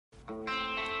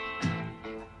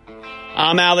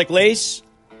I'm Alec Lace.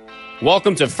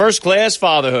 Welcome to First Class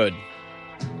Fatherhood.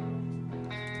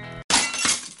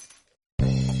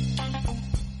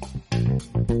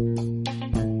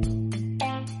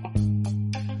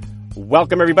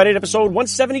 Welcome, everybody, to episode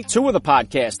 172 of the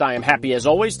podcast. I am happy, as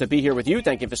always, to be here with you.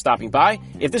 Thank you for stopping by.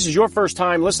 If this is your first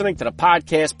time listening to the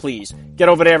podcast, please get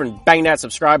over there and bang that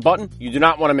subscribe button. You do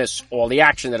not want to miss all the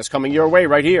action that is coming your way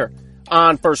right here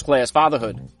on First Class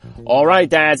Fatherhood. All right,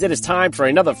 dads, it is time for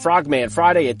another Frogman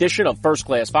Friday edition of First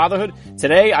Class Fatherhood.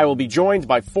 Today, I will be joined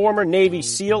by former Navy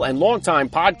SEAL and longtime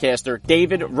podcaster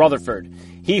David Rutherford.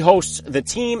 He hosts the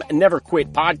Team Never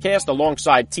Quit podcast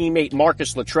alongside teammate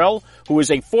Marcus Luttrell, who is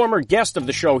a former guest of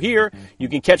the show here. You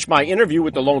can catch my interview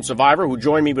with the lone survivor who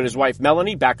joined me with his wife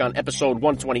Melanie back on episode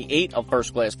 128 of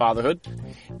First Class Fatherhood.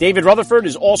 David Rutherford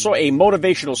is also a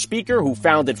motivational speaker who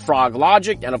founded Frog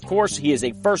Logic, and of course, he is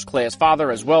a first-class father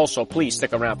as well, so please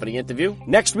stick around for the interview.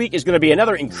 Next week is going to be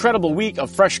another incredible week of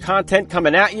fresh content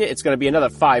coming at you. It's going to be another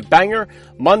five-banger.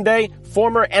 Monday,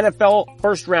 former NFL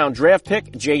first-round draft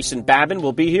pick Jason Babin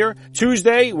will be here.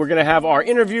 Tuesday, we're going to have our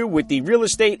interview with the real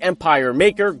estate empire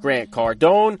maker, Grant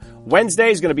Cardone.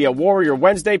 Wednesday is going to be a Warrior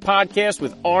Wednesday podcast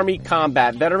with Army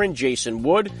combat veteran Jason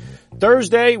Wood.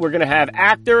 Thursday, we're going to have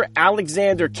actor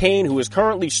Alexander Kane, who is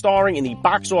currently starring in the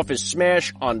box office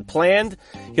smash Unplanned.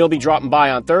 He'll be dropping by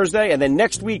on Thursday. And then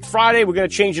next week, Friday, we're going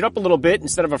to change it up a little bit.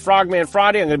 Instead of a Frogman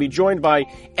Friday, I'm going to be joined by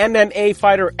MMA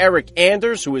fighter Eric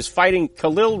Anders, who is fighting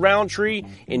Khalil Roundtree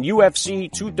in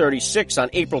UFC 236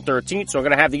 on April 13th. So I'm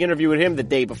going to have the interview with him the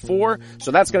day before. So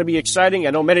that's going to be exciting.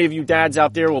 I know many of you dads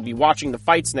out there will be watching the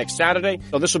fights next Saturday.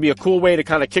 So this will be a cool way to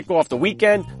kind of kick off the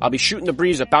weekend. I'll be shooting the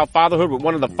breeze about fatherhood with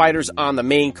one of the fighters on the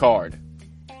main card.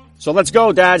 So let's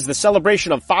go, dads. The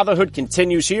celebration of fatherhood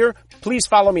continues here. Please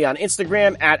follow me on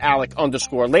Instagram at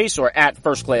Alec_Lace or at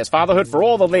First Class Fatherhood for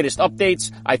all the latest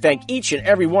updates. I thank each and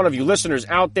every one of you listeners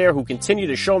out there who continue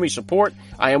to show me support.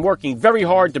 I am working very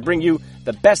hard to bring you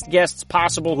the best guests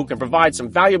possible who can provide some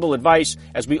valuable advice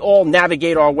as we all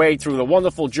navigate our way through the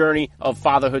wonderful journey of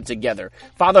fatherhood together.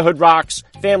 Fatherhood rocks,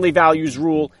 family values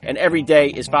rule, and every day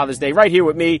is Father's Day right here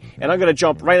with me. And I'm going to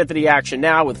jump right into the action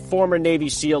now with former Navy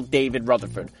SEAL David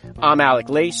Rutherford. I'm Alec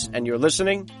Lace, and you're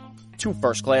listening to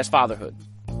First Class Fatherhood.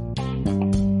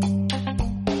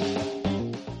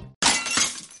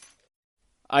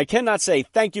 I cannot say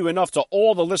thank you enough to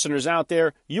all the listeners out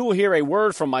there. You will hear a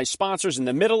word from my sponsors in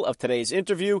the middle of today's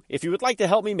interview. If you would like to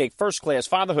help me make First Class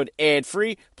Fatherhood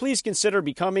ad-free, please consider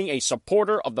becoming a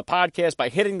supporter of the podcast by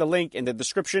hitting the link in the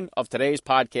description of today's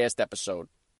podcast episode.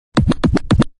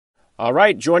 All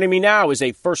right, joining me now is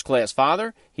a first-class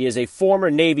father. He is a former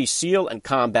Navy SEAL and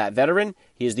combat veteran.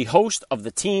 He is the host of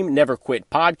the Team Never Quit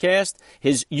podcast.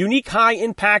 His unique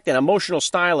high-impact and emotional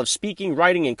style of speaking,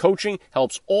 writing, and coaching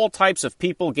helps all types of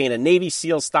people gain a Navy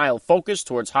SEAL-style focus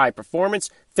towards high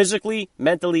performance, physically,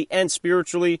 mentally, and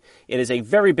spiritually. It is a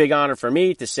very big honor for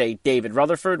me to say, David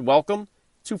Rutherford, welcome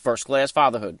to First Class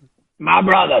Fatherhood. My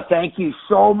brother, thank you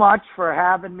so much for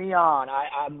having me on.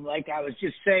 I'm like I was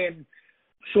just saying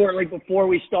shortly before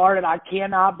we started, I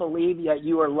cannot believe that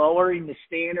you are lowering the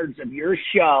standards of your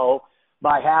show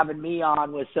by having me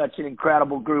on with such an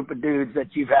incredible group of dudes that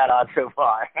you've had on so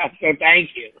far. So thank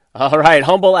you. All right.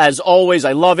 Humble as always.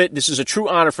 I love it. This is a true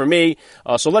honor for me.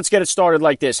 So let's get it started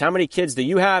like this. How many kids do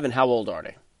you have and how old are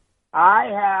they? I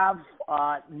have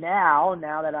now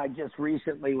that I just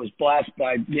recently was blessed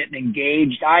by getting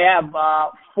engaged, I have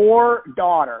 4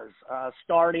 daughters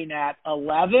starting at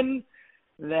 11,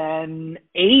 then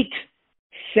 8,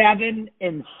 7,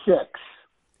 and 6.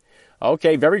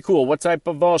 Okay, very cool. What type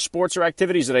of sports or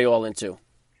activities are they all into?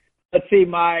 Let's see,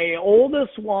 my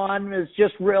oldest one is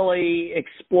just really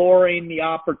exploring the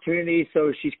opportunity.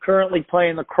 So she's currently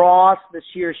playing lacrosse. This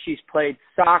year she's played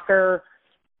soccer.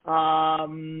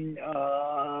 What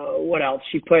else?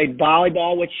 She played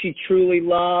volleyball, which she truly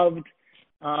loved.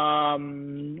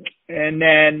 And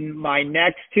then my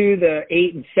next 2, the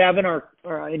 8 and 7,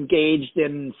 are engaged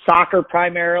in soccer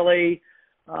primarily.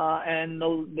 And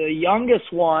the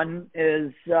youngest one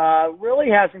is really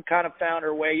hasn't kind of found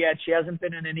her way yet. She hasn't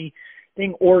been in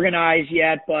anything organized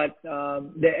yet, but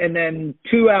and then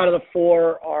 2 out of the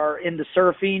 4 are into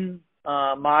surfing.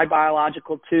 My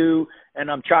biological 2, and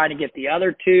I'm trying to get the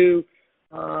other 2.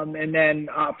 And then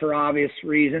for obvious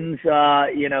reasons,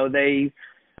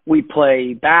 we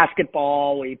play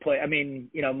basketball.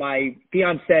 My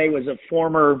fiance was a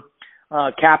former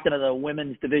captain of the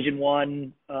women's Division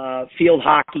I field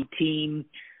hockey team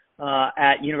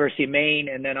at University of Maine,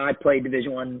 and then I played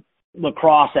Division I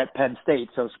lacrosse at Penn State.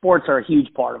 So sports are a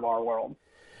huge part of our world.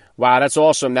 Wow, that's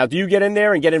awesome. Now, do you get in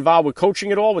there and get involved with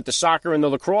coaching at all with the soccer and the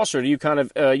lacrosse, or do you kind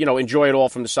of, enjoy it all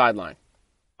from the sideline?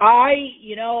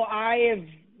 I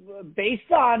have,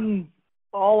 based on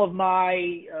all of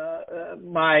my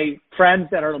my friends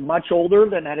that are much older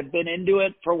than that have been into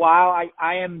it for a while,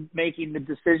 I am making the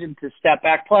decision to step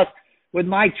back. Plus, with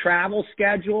my travel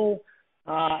schedule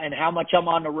and how much I'm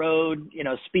on the road,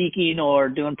 speaking or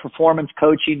doing performance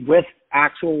coaching with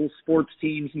actual sports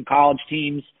teams and college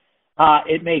teams,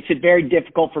 it makes it very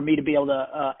difficult for me to be able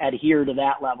to adhere to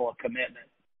that level of commitment.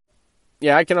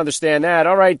 Yeah, I can understand that.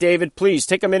 All right, David, please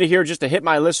take a minute here just to hit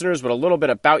my listeners with a little bit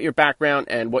about your background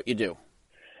and what you do.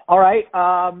 All right.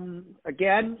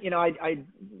 Again, I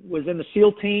was in the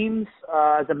SEAL teams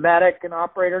as a medic and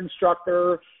operator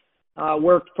instructor.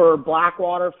 Worked for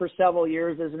Blackwater for several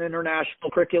years as an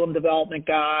international curriculum development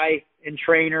guy and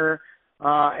trainer.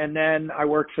 And then I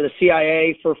worked for the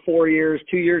CIA for 4 years,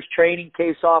 2 years training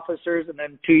case officers, and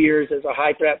then 2 years as a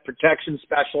high threat protection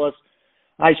specialist.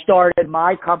 I started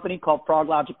my company called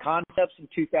FrogLogic Concepts in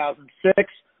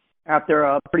 2006 after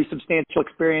a pretty substantial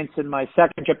experience in my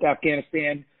second trip to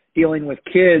Afghanistan dealing with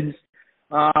kids,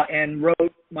 and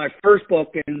wrote my first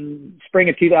book in spring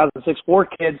of 2006 for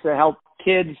kids to help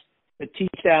kids, to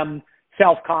teach them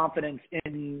self-confidence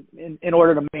in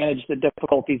order to manage the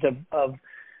difficulties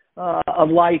of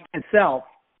life itself.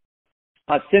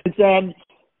 Since then,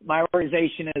 my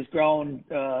organization has grown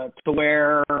to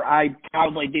where I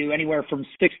probably do anywhere from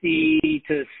 60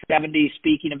 to 70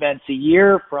 speaking events a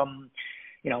year. From,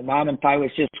 Mom and I was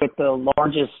just with the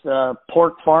largest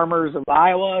pork farmers of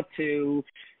Iowa to,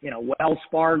 Wells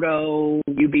Fargo,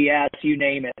 UBS, you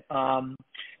name it.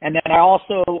 And then I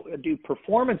also do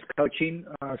performance coaching.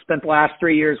 Spent the last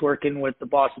 3 years working with the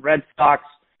Boston Red Sox,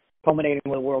 culminating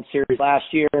with the World Series last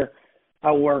year.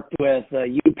 I worked with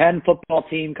the UPenn football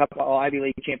team, couple of Ivy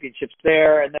League championships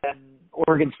there, and then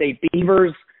Oregon State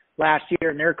Beavers last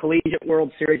year in their collegiate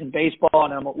World Series in baseball,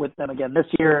 and I'm with them again this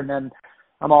year. And then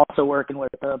I'm also working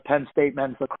with the Penn State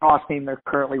men's lacrosse team. They're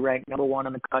currently ranked #1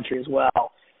 in the country as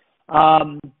well.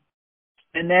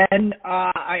 And then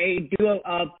I do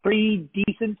a pretty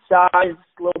decent-sized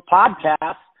little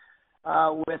podcast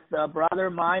with a brother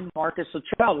of mine, Marcus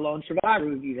Luttrell, the lone survivor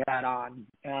who you had on.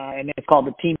 And it's called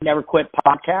the Team Never Quit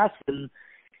Podcast. And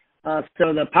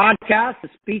so the podcast, the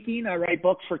speaking, I write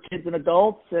books for kids and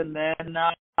adults, and then,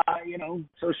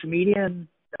 social media, and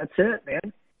that's it,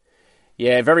 man.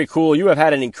 Yeah, very cool. You have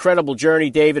had an incredible journey,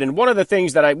 David. And one of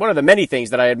the many things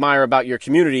that I admire about your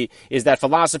community is that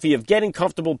philosophy of getting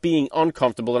comfortable being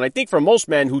uncomfortable. And I think for most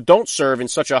men who don't serve in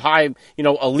such a high,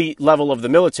 elite level of the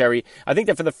military, I think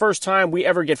that for the first time we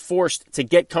ever get forced to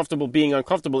get comfortable being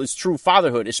uncomfortable is true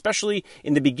fatherhood, especially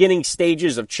in the beginning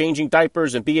stages of changing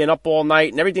diapers and being up all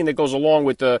night and everything that goes along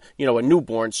with a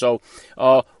newborn. So,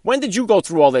 when did you go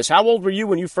through all this? How old were you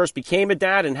when you first became a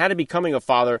dad, and how did becoming a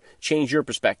father change your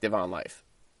perspective on life?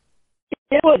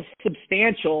 It was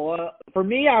substantial. For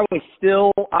me, I was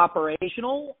still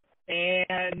operational,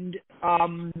 and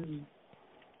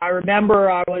I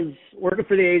remember I was working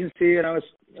for the agency, and I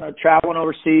was traveling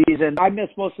overseas, and I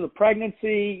missed most of the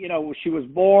pregnancy. She was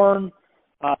born.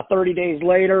 30 days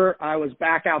later, I was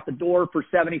back out the door for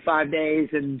 75 days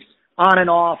and on and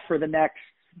off for the next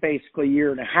basically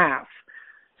year and a half.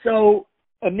 So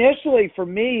initially for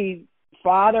me,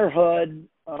 fatherhood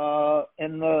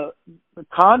and the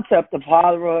concept of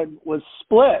fatherhood was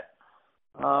split,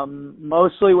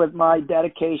 mostly with my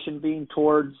dedication being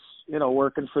towards,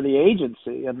 working for the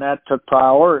agency, and that took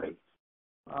priority.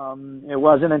 It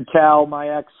wasn't until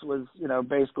my ex was,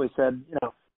 basically said,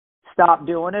 stop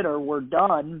doing it or we're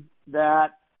done,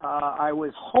 that I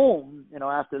was home,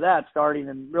 after that, starting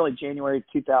in really January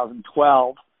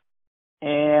 2012.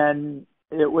 And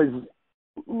it was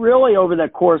really over the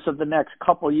course of the next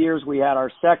couple of years, we had our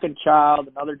second child,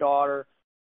 another daughter,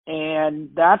 and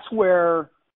that's where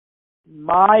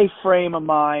my frame of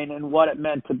mind and what it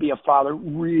meant to be a father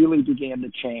really began to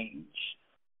change.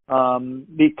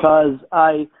 Because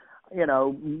I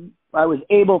was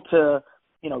able to,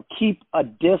 keep a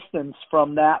distance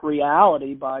from that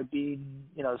reality by being,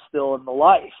 still in the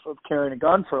life of carrying a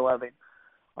gun for a living.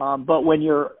 But when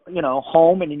you're,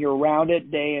 home and you're around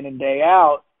it day in and day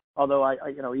out, although I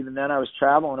even then I was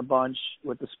traveling a bunch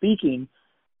with the speaking,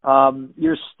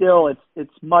 you're still,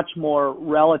 it's much more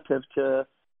relative to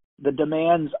the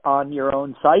demands on your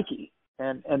own psyche.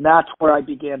 And that's where I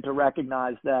began to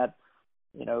recognize that,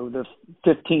 the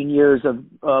 15 years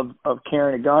of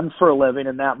carrying a gun for a living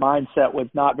and that mindset was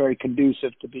not very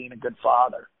conducive to being a good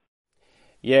father.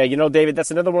 Yeah, David, that's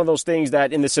another one of those things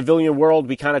that in the civilian world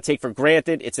we kind of take for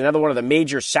granted. It's another one of the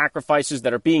major sacrifices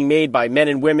that are being made by men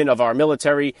and women of our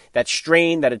military, that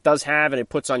strain that it does have and it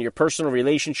puts on your personal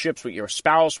relationships with your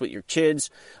spouse, with your kids.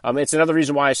 It's another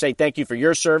reason why I say thank you for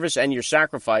your service and your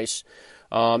sacrifice.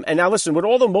 And now listen, with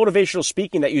all the motivational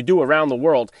speaking that you do around the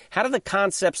world, how do the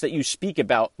concepts that you speak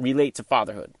about relate to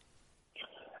fatherhood?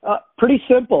 Pretty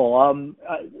simple.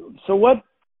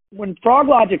 When Frog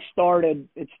Logic started,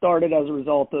 it started as a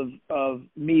result of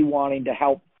me wanting to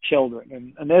help children.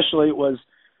 And initially it was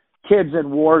kids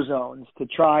in war zones to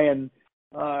try and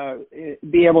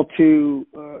be able to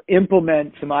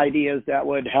implement some ideas that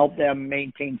would help them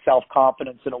maintain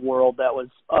self-confidence in a world that was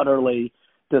utterly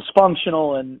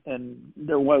dysfunctional and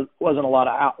there wasn't a lot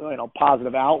of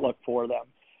positive outlook for them.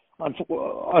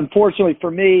 Unfortunately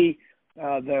for me,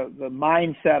 the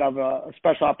mindset of a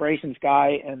special operations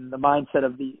guy and the mindset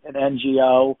of an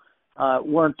NGO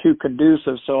weren't too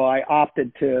conducive, so I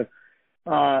opted to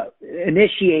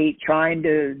initiate trying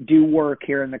to do work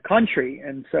here in the country.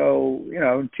 And so,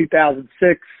 in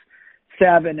 2006,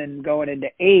 7, and going into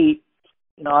 8,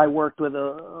 I worked with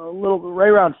a little right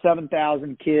around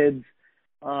 7,000 kids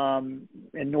in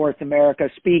North America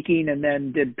speaking, and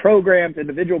then did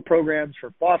individual programs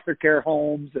for foster care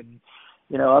homes and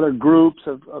other groups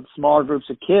of smaller groups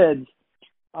of kids.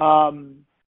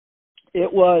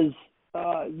 It was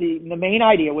the main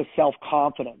idea was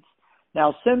self-confidence.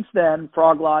 Now, since then,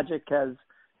 Frog Logic has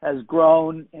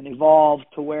grown and evolved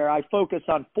to where I focus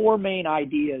on 4 main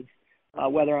ideas,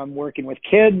 whether I'm working with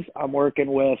kids, I'm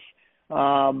working with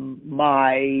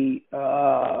my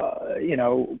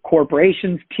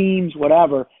corporations, teams,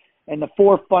 whatever. And the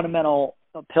 4 fundamental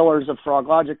pillars of Frog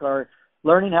Logic are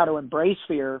learning how to embrace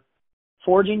fear,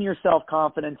 forging your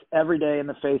self-confidence every day in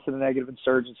the face of the negative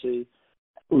insurgency,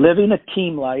 living a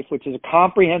team life, which is a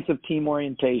comprehensive team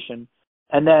orientation,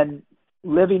 and then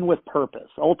living with purpose,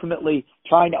 ultimately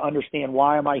trying to understand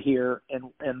why am I here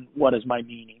and what is my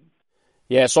meaning.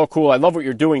 Yeah, so cool. I love what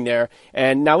you're doing there.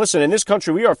 And now listen, in this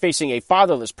country, we are facing a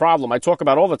fatherless problem. I talk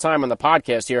about all the time on the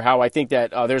podcast here how I think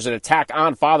that there's an attack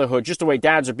on fatherhood, just the way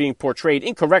dads are being portrayed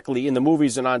incorrectly in the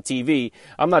movies and on TV.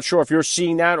 I'm not sure if you're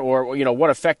seeing that or, what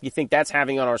effect you think that's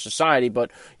having on our society.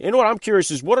 But what I'm curious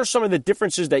is, what are some of the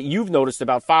differences that you've noticed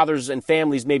about fathers and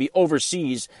families maybe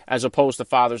overseas as opposed to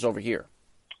fathers over here?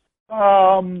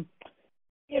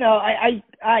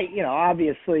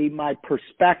 Obviously my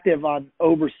perspective on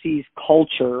overseas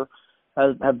culture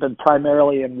have been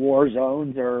primarily in war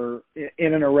zones or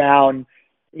in and around,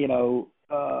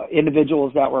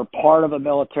 individuals that were part of a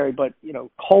military, but,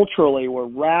 culturally were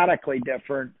radically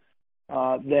different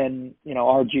than,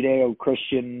 our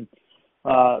Judeo-Christian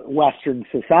Western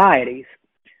societies.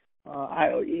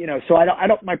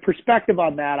 My perspective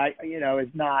on that, is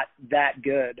not that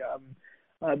good.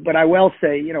 But I will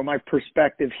say, my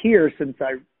perspective here, since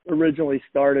I originally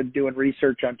started doing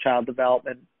research on child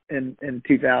development in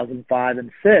 2005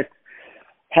 and 6,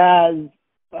 has,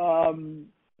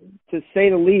 to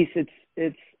say the least,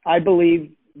 it's. I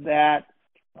believe that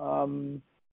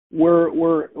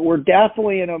we're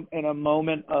definitely in a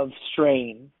moment of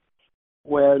strain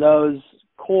where those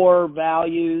core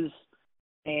values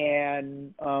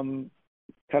and kind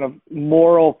of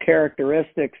moral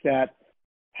characteristics that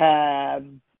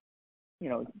had,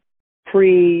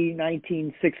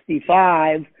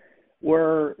 pre-1965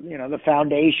 were, the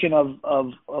foundation of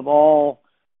all,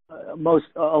 a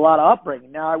lot of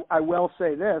upbringing. Now, I will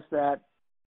say this, that,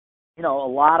 a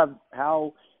lot of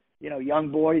how, young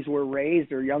boys were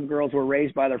raised or young girls were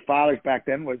raised by their fathers back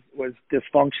then was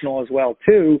dysfunctional as well,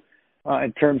 too,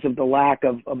 in terms of the lack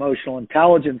of emotional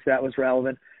intelligence that was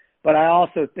relevant. But I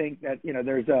also think that,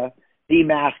 there's a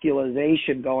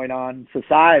demasculization going on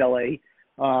societally,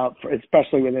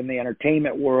 especially within the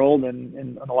entertainment world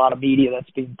and a lot of media that's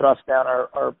being thrust down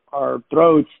our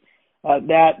throats,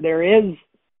 that there is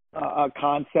a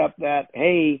concept that,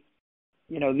 hey,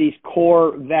 these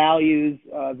core values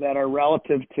that are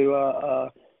relative to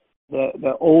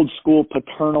the old school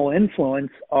paternal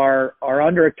influence are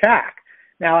under attack.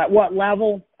 Now, at what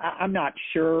level, I'm not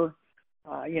sure.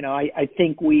 I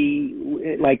think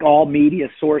we, like all media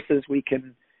sources, we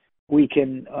can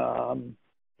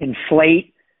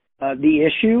inflate the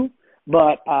issue,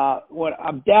 but what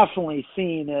I'm definitely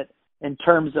seeing it in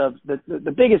terms of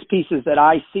the biggest pieces that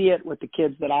I see it with the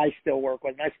kids that I still work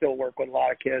with, and I still work with a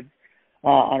lot of kids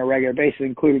on a regular basis,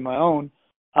 including my own.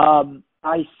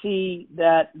 I see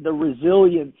that the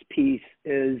resilience piece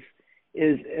is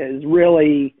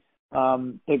really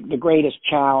the greatest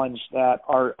challenge that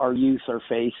our youth are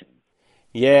facing.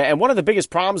 Yeah, and one of the biggest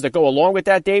problems that go along with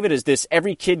that, David, is this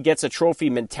every kid gets a trophy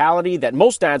mentality that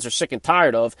most dads are sick and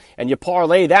tired of, and you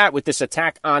parlay that with this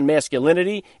attack on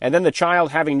masculinity, and then the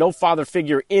child having no father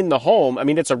figure in the home. I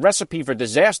mean, it's a recipe for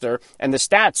disaster, and the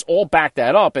stats all back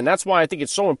that up, and that's why I think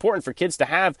it's so important for kids to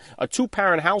have a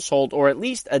two-parent household, or at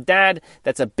least a dad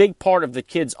that's a big part of the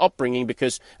kid's upbringing,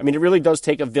 because, I mean, it really does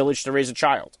take a village to raise a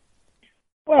child.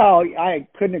 Well, I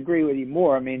couldn't agree with you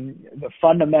more. I mean, the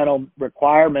fundamental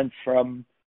requirements from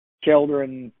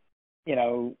children,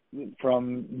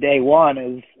 from day one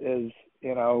is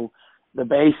the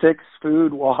basics: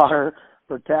 food, water,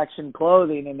 protection,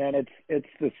 clothing, and then it's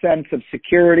the sense of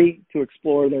security to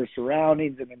explore their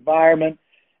surroundings and environment,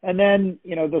 and then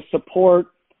the support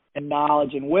and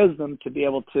knowledge and wisdom to be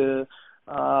able to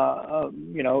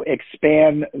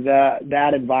expand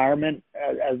that environment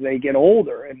as they get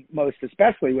older, and most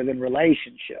especially within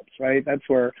relationships, right? That's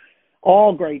where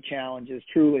all great challenges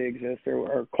truly exist,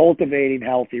 or cultivating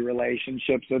healthy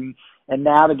relationships and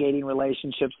navigating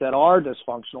relationships that are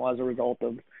dysfunctional as a result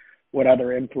of what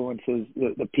other influences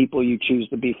the people you choose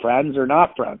to be friends or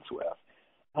not friends with.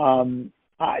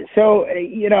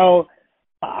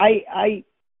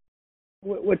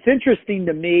 What's interesting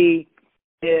to me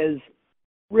is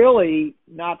really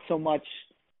not so much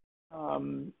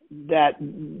that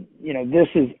this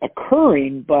is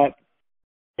occurring, but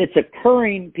it's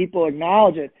occurring. People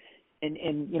acknowledge it, and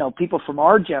people from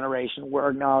our generation were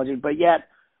acknowledging, but yet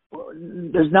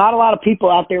there's not a lot of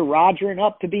people out there rogering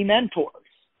up to be mentors.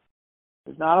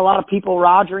 There's not a lot of people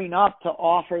rogering up to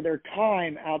offer their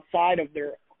time outside of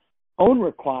their own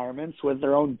requirements with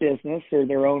their own business or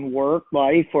their own work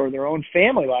life or their own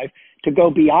family life, to go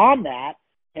beyond that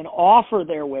and offer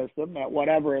their wisdom at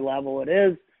whatever level it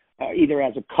is, either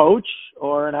as a coach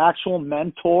or an actual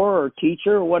mentor or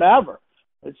teacher or whatever.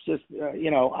 It's just,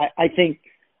 I think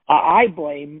I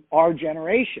blame our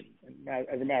generation,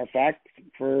 as a matter of fact,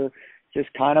 for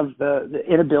just kind of the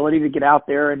inability to get out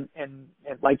there and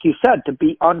like you said, to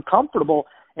be uncomfortable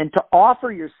and to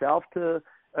offer yourself to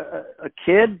a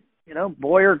kid,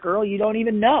 boy or girl you don't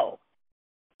even know.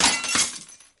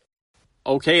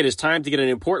 Okay, it is time to get an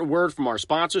important word from our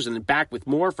sponsors, and then back with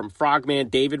more from Frogman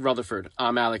David Rutherford.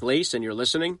 I'm Alec Lace, and you're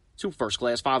listening to First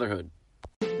Class Fatherhood.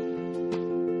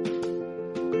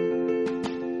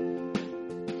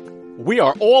 We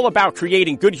are all about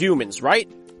creating good humans, right?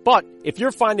 But if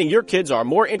you're finding your kids are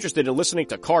more interested in listening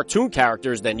to cartoon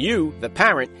characters than you, the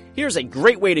parent, here's a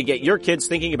great way to get your kids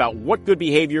thinking about what good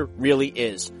behavior really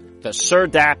is. The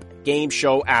SirDap game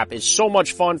show app is so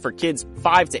much fun for kids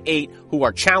 5 to 8 who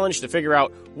are challenged to figure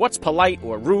out what's polite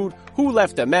or rude, who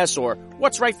left a mess, or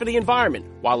what's right for the environment,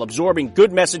 while absorbing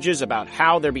good messages about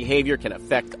how their behavior can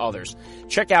affect others.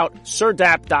 Check out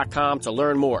SirDap.com to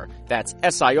learn more. That's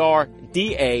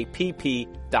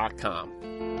SIRDAPP.com.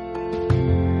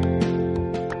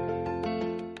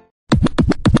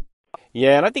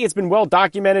 Yeah, and I think it's been well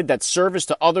documented that service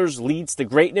to others leads to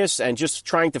greatness, and just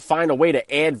trying to find a way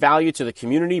to add value to the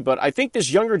community. But I think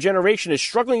this younger generation is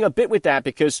struggling a bit with that,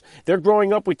 because they're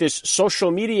growing up with this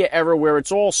social media era where it's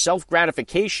all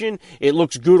self-gratification. It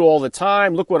looks good all the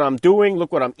time. Look what I'm doing.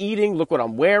 Look what I'm eating. Look what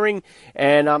I'm wearing.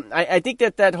 And I think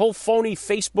that whole phony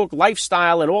Facebook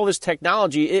lifestyle and all this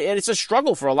technology, and it's a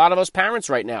struggle for a lot of us parents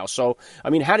right now. So, I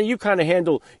mean, how do you kind of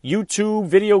handle YouTube,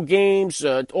 video games,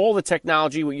 all the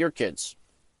technology with your kids?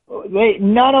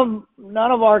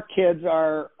 None of our kids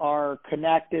are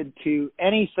connected to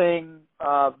anything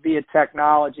via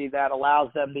technology that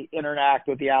allows them to interact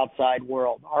with the outside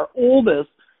world. Our oldest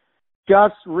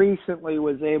just recently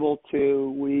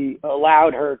we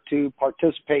allowed her to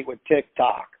participate with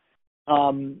TikTok,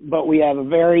 but we have a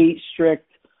very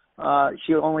strict.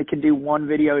 She only can do one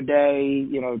video a day,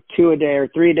 2 a day or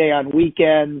 3 a day on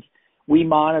weekends. We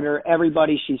monitor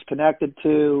everybody she's connected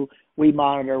to. We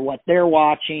monitor what they're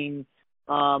watching,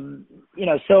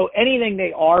 so anything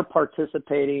they are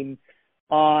participating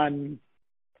on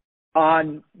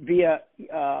via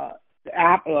the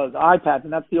app, the iPads,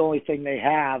 and that's the only thing they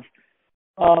have,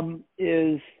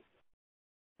 is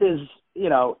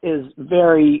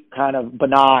very kind of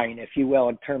benign, if you will,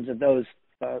 in terms of those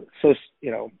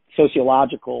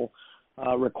sociological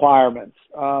requirements.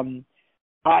 We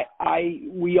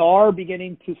are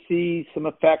beginning to see some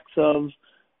effects of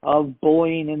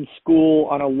bullying in school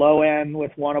on a low end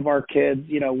with one of our kids.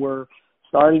 We're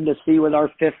starting to see with our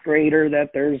 5th grader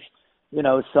that there's,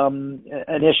 some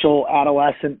initial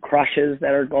adolescent crushes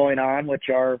that are going on, which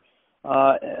are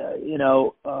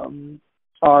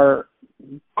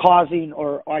causing,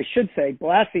 or I should say,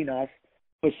 blessing us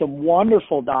with some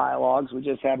wonderful dialogues. We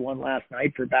just had one last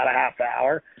night for about a half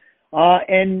hour.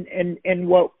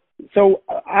 So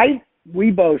I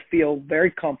we both feel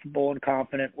very comfortable and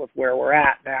confident with where we're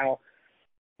at now.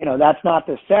 That's not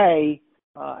to say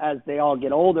as they all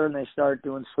get older and they start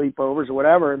doing sleepovers or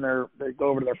whatever, and they go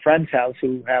over to their friend's house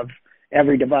who have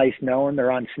every device known,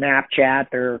 they're on Snapchat,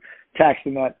 they're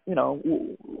texting that,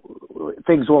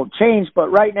 things won't change. But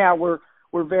right now we're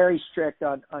very strict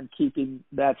on keeping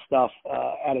that stuff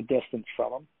at a distance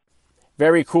from them.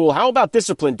 Very cool. How about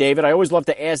discipline, David? I always love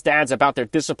to ask dads about their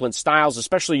discipline styles,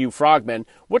 especially you frogmen.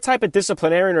 What type of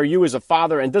disciplinarian are you as a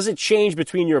father, and does it change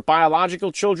between your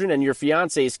biological children and your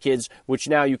fiance's kids, which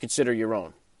now you consider your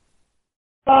own?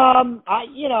 I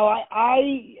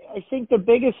think the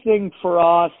biggest thing for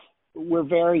us, we're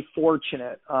very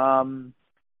fortunate.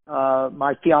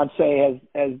 My fiance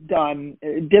has done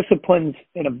disciplines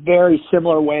in a very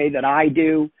similar way that I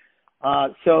do.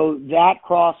 So that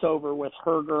crossover with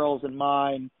her girls and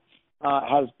mine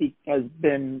has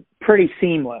been pretty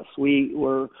seamless.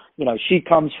 She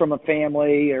comes from a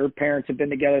family. Her parents have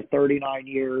been together 39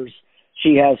 years.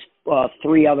 She has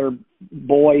 3 other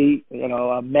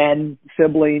men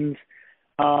siblings,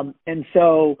 and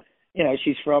so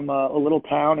she's from a little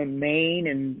town in Maine,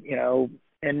 and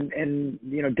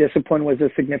discipline was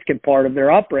a significant part of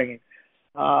their upbringing.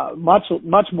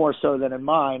 Much more so than in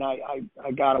mine.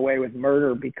 I got away with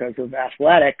murder because of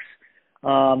athletics.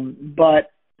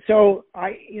 But so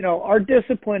our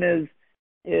discipline is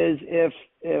if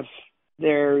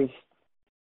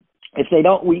they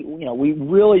don't, we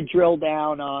really drill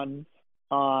down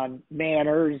on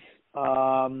manners.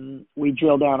 We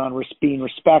drill down on being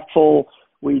respectful.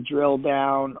 We drill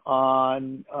down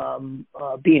on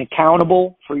being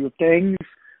accountable for your things.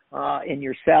 In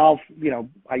yourself,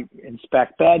 I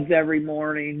inspect beds every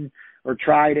morning or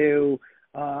try to.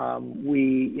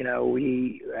 We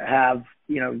have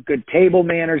good table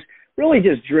manners. Really,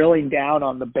 just drilling down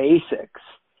on the basics.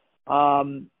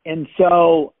 And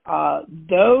so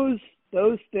those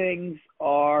things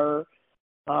are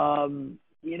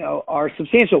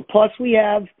substantial. Plus, we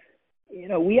have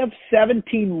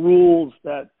 17 rules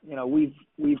that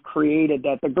we've created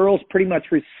that the girls pretty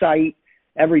much recite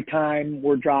every time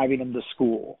we're driving them to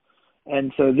school.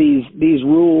 And so these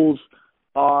rules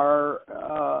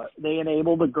are, they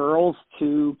enable the girls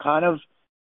to kind of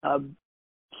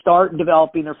start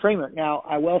developing their framework. Now,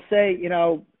 I will say,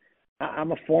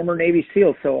 I'm a former Navy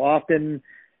SEAL, so often,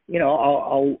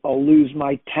 I'll lose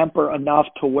my temper enough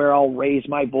to where I'll raise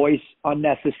my voice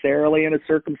unnecessarily in a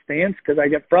circumstance because I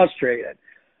get frustrated.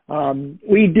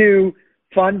 We do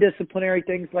fun disciplinary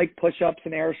things like push-ups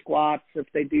and air squats if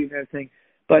they do that thing.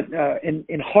 But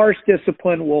in harsh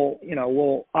discipline,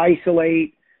 we'll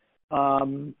isolate,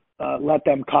 let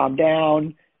them calm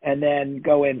down, and then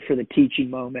go in for the teaching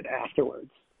moment afterwards.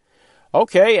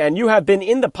 Okay, and you have been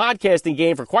in the podcasting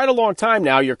game for quite a long time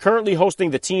now. You're currently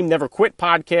hosting the Team Never Quit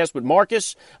podcast with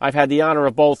Marcus. I've had the honor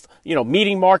of both,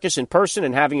 meeting Marcus in person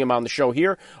and having him on the show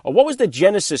here. What was the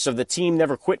genesis of the Team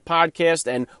Never Quit podcast,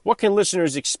 and what can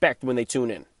listeners expect when they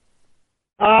tune in?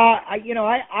 I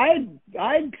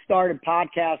started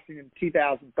podcasting in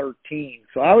 2013,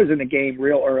 so I was in the game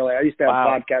real early. I used to have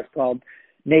a podcast called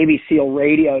Navy SEAL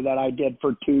Radio that I did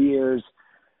for 2 years.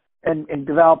 And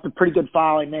developed a pretty good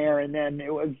following there. And then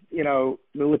it was, the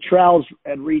Luttrells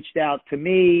had reached out to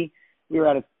me. We were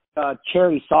at a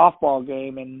charity softball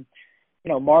game, and,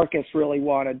 Marcus really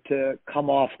wanted to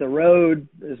come off the road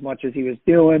as much as he was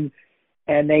doing.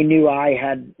 And they knew I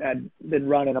had been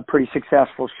running a pretty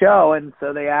successful show. And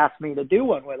so they asked me to do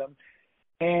one with them.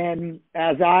 And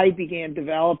as I began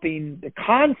developing the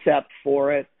concept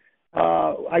for it,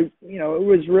 it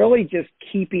was really just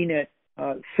keeping it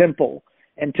simple.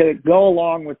 And to go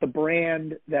along with the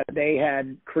brand that they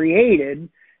had created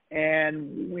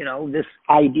and, this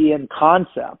idea and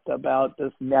concept about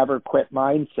this never quit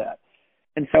mindset.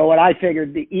 And so what I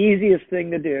figured the easiest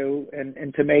thing to do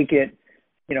and to make it,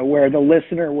 where the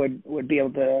listener would be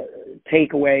able to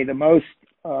take away the most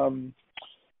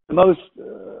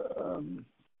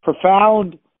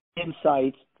profound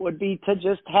insights would be to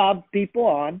just have people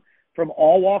on from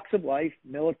all walks of life,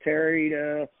 military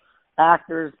to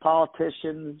actors,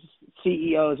 politicians,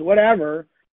 CEOs, whatever,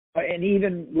 and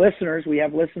even listeners. We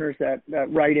have listeners that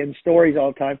write in stories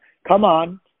all the time. Come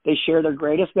on, they share their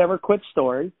greatest never quit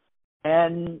story,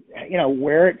 and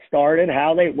where it started,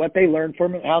 what they learned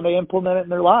from it, how they implement it in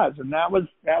their lives, and that was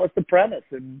the premise.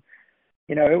 And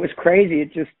it was crazy.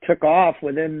 It just took off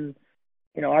within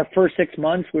our first 6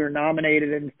 months. We were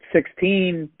nominated in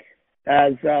 2016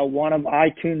 as one of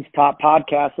iTunes top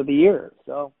podcasts of the year.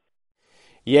 So.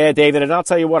 Yeah, David, and I'll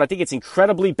tell you what, I think it's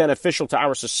incredibly beneficial to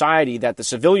our society that the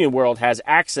civilian world has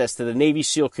access to the Navy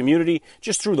SEAL community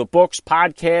just through the books,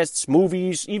 podcasts,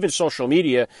 movies, even social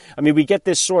media. I mean, we get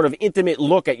this sort of intimate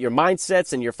look at your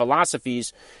mindsets and your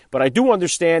philosophies, but I do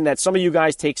understand that some of you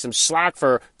guys take some slack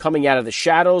for coming out of the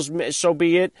shadows, so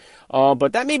be it.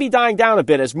 But that may be dying down a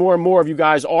bit as more and more of you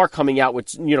guys are coming out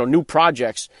with, new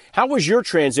projects. How was your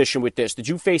transition with this? Did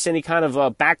you face any kind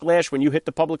of backlash when you hit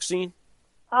the public scene?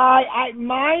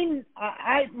 Mine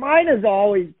has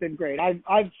always been great.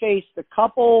 I've faced a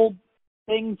couple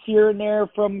things here and there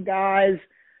from guys,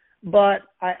 but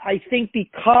I think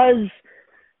because,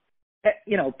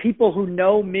 people who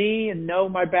know me and know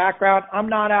my background, I'm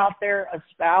not out there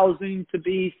espousing to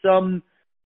be some,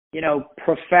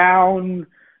 profound,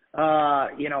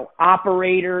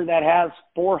 operator that has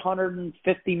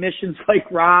 450 missions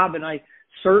like Rob, and I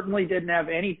certainly didn't have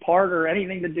any part or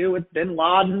anything to do with bin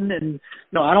Laden, and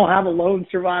I don't have a lone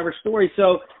survivor story.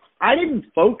 So I didn't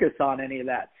focus on any of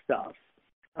that stuff.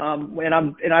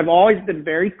 And I've always been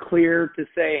very clear to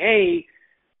say, hey,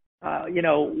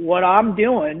 what I'm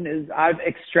doing is I've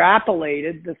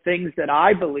extrapolated the things that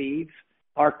I believe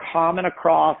are common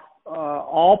across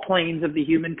all planes of the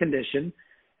human condition,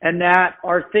 and that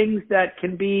are things that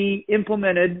can be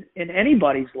implemented in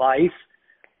anybody's life,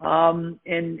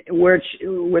 and which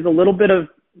with a little bit of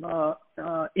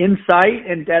insight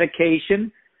and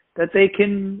dedication, that they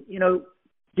can,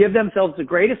 give themselves the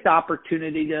greatest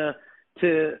opportunity to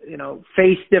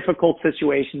face difficult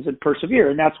situations and persevere.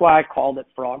 And that's why I called it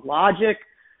Frog Logic.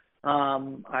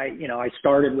 I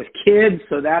started with kids,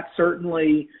 so that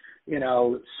certainly,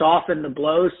 softened the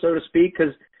blows, so to speak,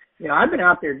 because, I've been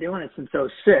out there doing it since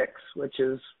 '06, which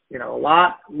is, a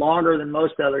lot longer than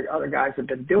most other guys have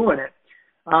been doing it.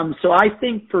 So I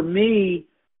think for me,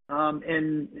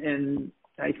 and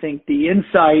I think the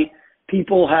insight,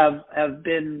 people have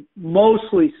been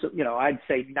mostly, I'd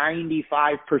say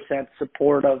 95%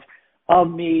 supportive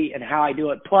of me and how I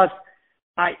do it. Plus,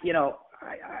 I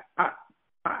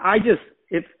just,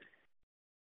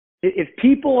 if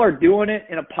people are doing it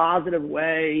in a positive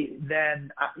way,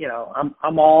 then,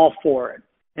 I'm all for it.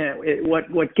 And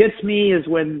what gets me is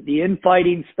when the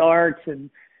infighting starts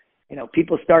and,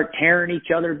 people start tearing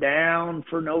each other down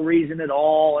for no reason at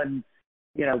all. And,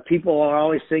 people are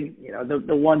always think,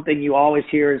 the one thing you always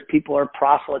hear is people are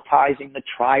proselytizing the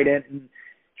Trident and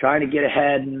trying to get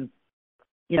ahead. And,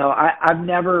 I've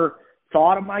never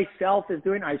thought of myself as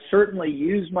doing, I certainly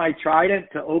use my Trident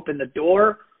to open the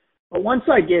door. But once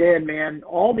I get in, man,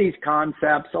 all these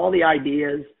concepts, all the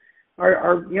ideas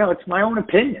are it's my own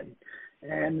opinion.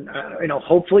 And,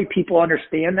 hopefully people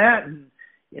understand that. And,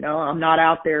 I'm not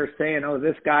out there saying, oh,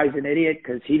 this guy's an idiot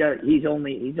because he's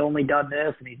only done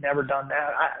this and he's never done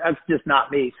that. That's just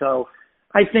not me. So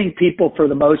I think people, for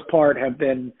the most part, have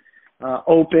been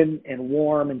open and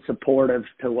warm and supportive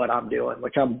to what I'm doing,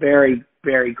 which I'm very,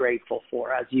 very grateful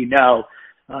for, as you know,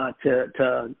 one,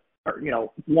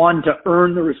 to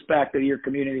earn the respect of your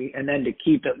community, and then to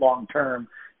keep it long term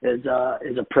is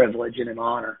a privilege and an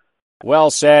honor.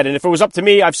 Well said. And if it was up to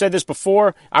me, I've said this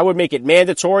before, I would make it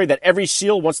mandatory that every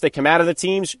SEAL, once they come out of the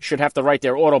teams, should have to write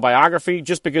their autobiography,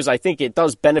 just because I think it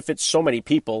does benefit so many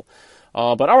people.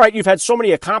 But all right, you've had so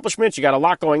many accomplishments. You got a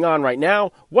lot going on right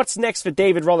now. What's next for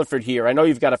David Rutherford here? I know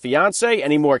you've got a fiance.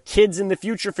 Any more kids in the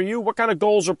future for you? What kind of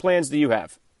goals or plans do you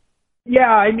have?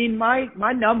 Yeah, I mean, my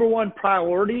number one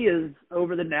priority is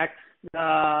over the next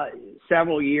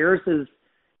several years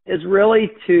is really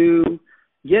to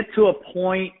get to a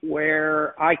point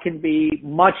where I can be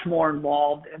much more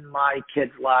involved in my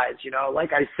kids' lives.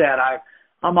 Like I said,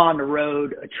 I'm on the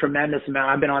road a tremendous amount.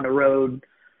 I've been on the road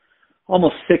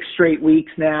almost 6 straight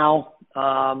weeks now.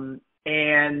 And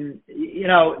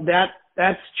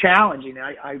that's challenging.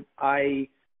 I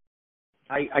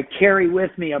carry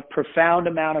with me a profound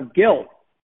amount of guilt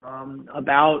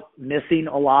about missing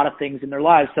a lot of things in their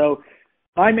lives. So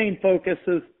my main focus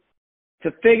is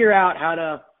to figure out how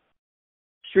to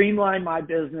streamline my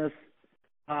business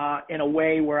in a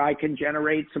way where I can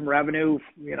generate some revenue,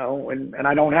 and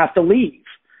I don't have to leave.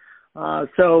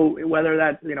 So whether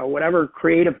that, whatever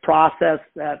creative process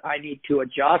that I need to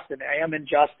adjust, and I am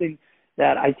adjusting,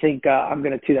 that I think I'm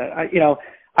going to do that.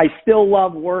 I still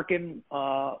love working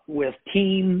with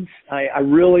teams. I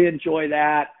really enjoy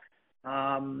that.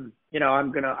 I'm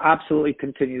going to absolutely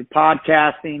continue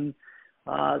podcasting.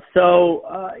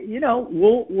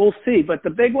 We'll see. But the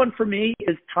big one for me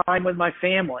is time with my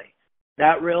family.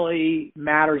 That really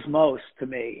matters most to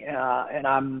me. And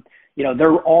I'm,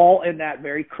 they're all in that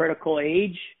very critical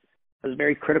age, those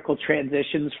very critical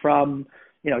transitions from,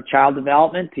 child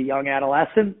development to young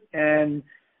adolescent. And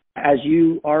as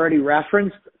you already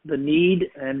referenced, the need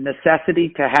and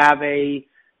necessity to have a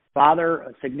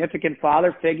significant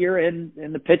father figure in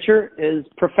the picture is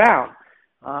profound.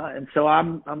 And so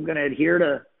I'm going to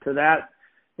adhere to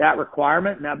that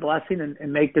requirement and that blessing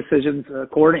and make decisions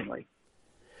accordingly.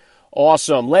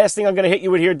 Awesome. Last thing I'm going to hit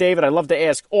you with here, David, I love to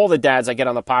ask all the dads I get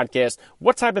on the podcast,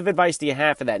 what type of advice do you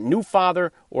have for that new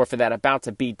father or for that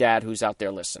about-to-be dad who's out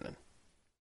there listening?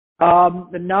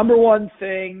 The number one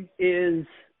thing is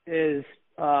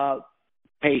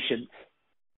patience.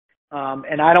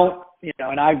 And I don't,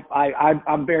 and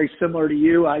I'm very similar to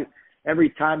you. Every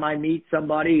time I meet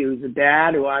somebody who's a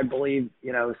dad who I believe,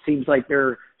 seems like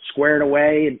they're squared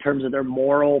away in terms of their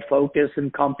moral focus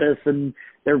and compass and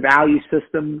their value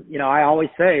system, I always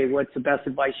say, what's the best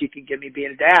advice you can give me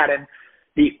being a dad? And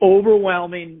the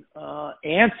overwhelming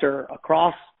answer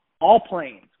across all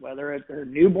planes, whether it's a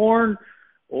newborn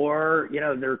or,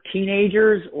 they're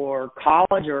teenagers or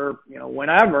college or,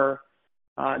 whenever,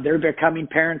 they're becoming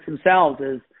parents themselves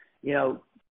is,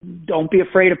 don't be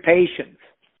afraid of patience.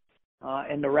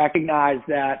 And to recognize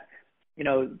that,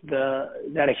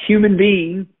 that a human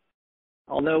being,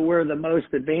 although we're the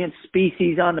most advanced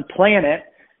species on the planet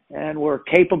and we're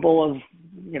capable of,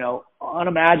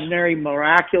 unimaginary,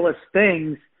 miraculous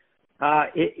things,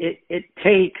 it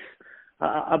takes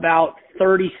about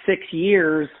 36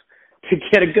 years to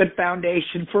get a good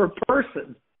foundation for a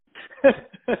person.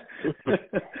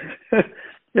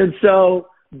 And so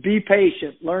be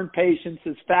patient, learn patience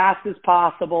as fast as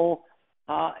possible,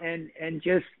 and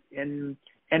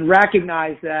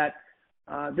recognize that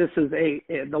this is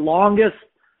the longest,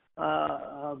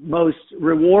 most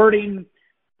rewarding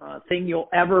thing you'll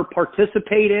ever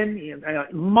participate in.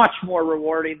 Much more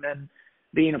rewarding than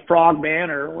being a frogman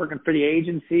or working for the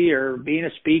agency or being a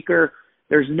speaker.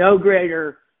 There's no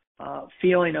greater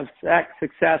feeling of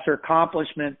success or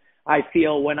accomplishment I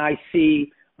feel when I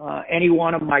see any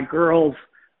one of my girls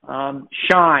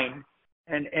shine,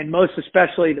 and most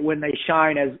especially when they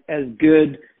shine as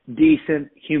good,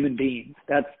 decent human beings.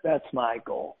 That's my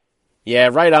goal. Yeah,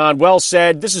 right on. Well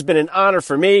said. This has been an honor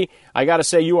for me. I got to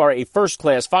say, you are a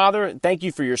first-class father. Thank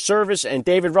you for your service. And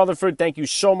David Rutherford, thank you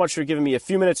so much for giving me a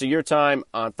few minutes of your time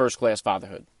on First-Class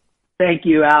Fatherhood. Thank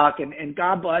you, Alec, and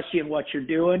God bless you in what you're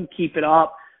doing. Keep it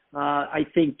up. I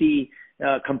think the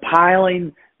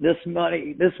compiling this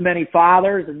many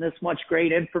fathers and this much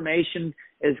great information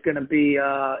is going to be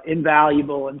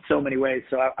invaluable in so many ways.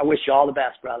 So I wish you all the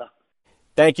best, brother.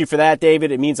 Thank you for that,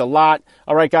 David. It means a lot.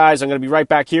 All right, guys, I'm going to be right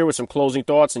back here with some closing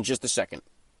thoughts in just a second.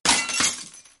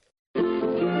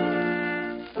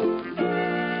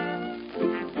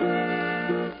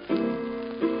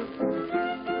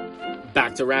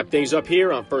 Back to wrap things up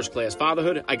here on First Class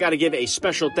Fatherhood. I got to give a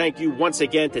special thank you once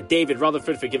again to David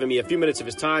Rutherford for giving me a few minutes of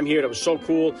his time here. That was so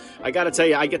cool. I got to tell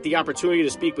you, I get the opportunity to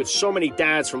speak with so many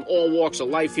dads from all walks of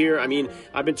life here. I mean,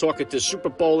 I've been talking to Super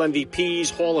Bowl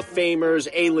MVPs, Hall of Famers,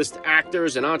 A-list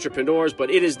actors, and entrepreneurs,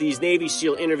 but it is these Navy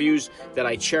SEAL interviews that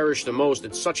I cherish the most.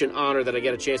 It's such an honor that I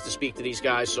get a chance to speak to these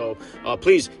guys. So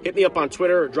please hit me up on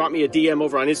Twitter, or drop me a DM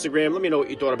over on Instagram. Let me know what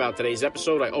you thought about today's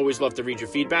episode. I always love to read your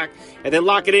feedback. And then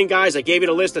lock it in, guys. I gave you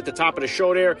the list at the top of the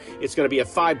show there. It's going to be a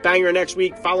 5-banger next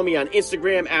week. Follow me on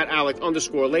Instagram at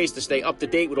Alec_Lace to stay up to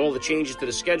date with all the changes to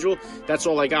the schedule. That's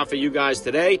all I got for you guys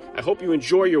today. I hope you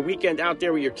enjoy your weekend out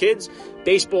there with your kids.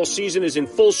 Baseball season is in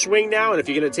full swing now, and if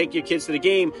you're going to take your kids to the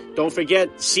game, don't forget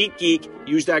SeatGeek.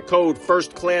 Use that code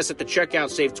FIRSTCLASS at the checkout.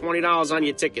 Save $20 on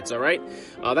your tickets, all right?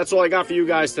 That's all I got for you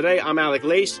guys today. I'm Alec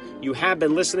Lace. You have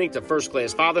been listening to First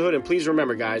Class Fatherhood, and please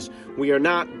remember, guys, we are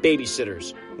not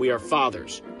babysitters. We are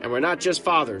fathers. And we're not just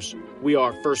fathers. We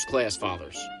are first-class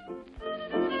fathers.